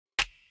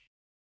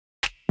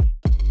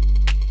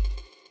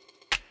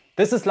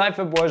This is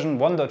LiveApp version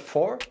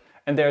 1.4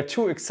 and there are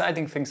two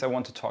exciting things I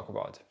want to talk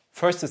about.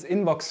 First is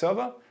Inbox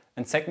Server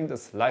and second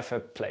is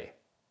LiveApp Play.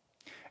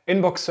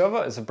 Inbox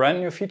Server is a brand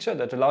new feature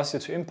that allows you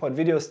to import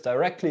videos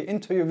directly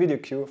into your video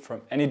queue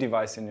from any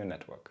device in your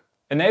network.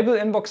 Enable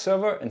Inbox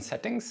Server in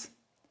Settings.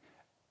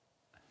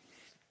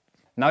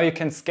 Now you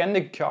can scan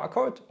the QR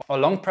code or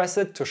long press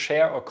it to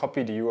share or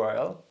copy the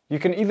URL. You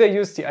can either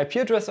use the IP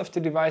address of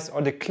the device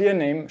or the clear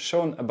name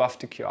shown above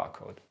the QR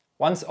code.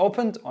 Once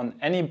opened on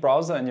any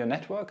browser in your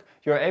network,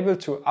 you are able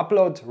to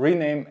upload,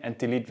 rename and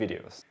delete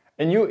videos.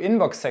 A new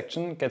inbox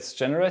section gets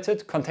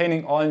generated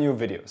containing all new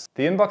videos.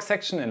 The inbox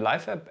section in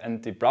LiveApp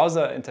and the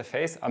browser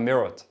interface are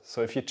mirrored,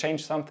 so if you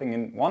change something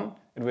in one,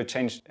 it will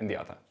change in the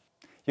other.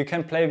 You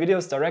can play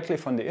videos directly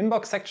from the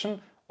inbox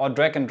section or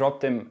drag and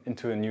drop them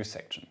into a new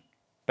section.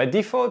 By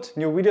default,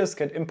 new videos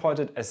get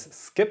imported as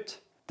skipped.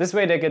 This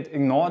way they get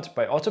ignored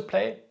by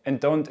autoplay and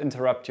don't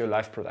interrupt your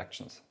live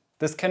productions.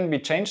 This can be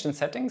changed in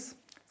settings.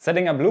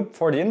 Setting up loop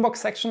for the inbox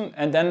section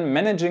and then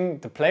managing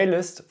the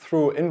playlist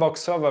through Inbox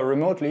Server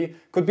remotely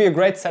could be a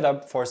great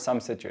setup for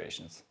some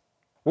situations.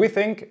 We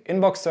think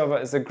Inbox Server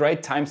is a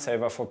great time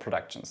saver for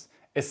productions,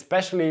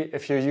 especially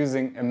if you're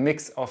using a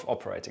mix of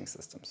operating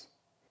systems.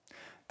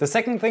 The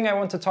second thing I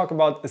want to talk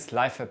about is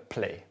LiveApp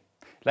Play.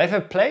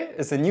 LiveApp Play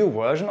is a new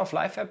version of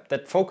LiveApp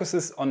that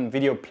focuses on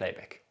video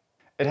playback.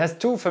 It has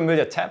two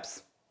familiar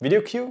tabs,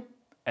 VideoCue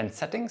and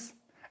Settings,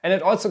 and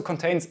it also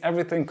contains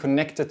everything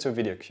connected to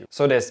VideoCue.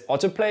 So there's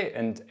autoplay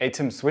and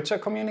ATEM switcher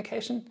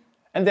communication,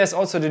 and there's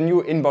also the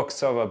new Inbox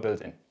Server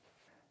built in.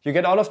 You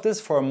get all of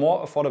this for a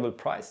more affordable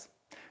price.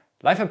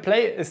 LiveApp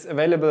Play is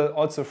available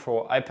also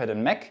for iPad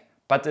and Mac,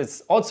 but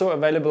it's also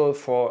available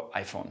for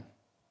iPhone.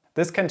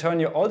 This can turn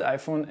your old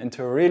iPhone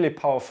into a really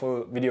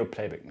powerful video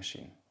playback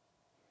machine.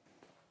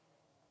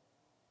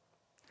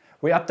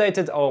 We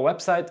updated our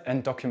website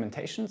and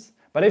documentations,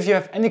 but if you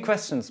have any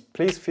questions,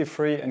 please feel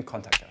free and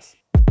contact us.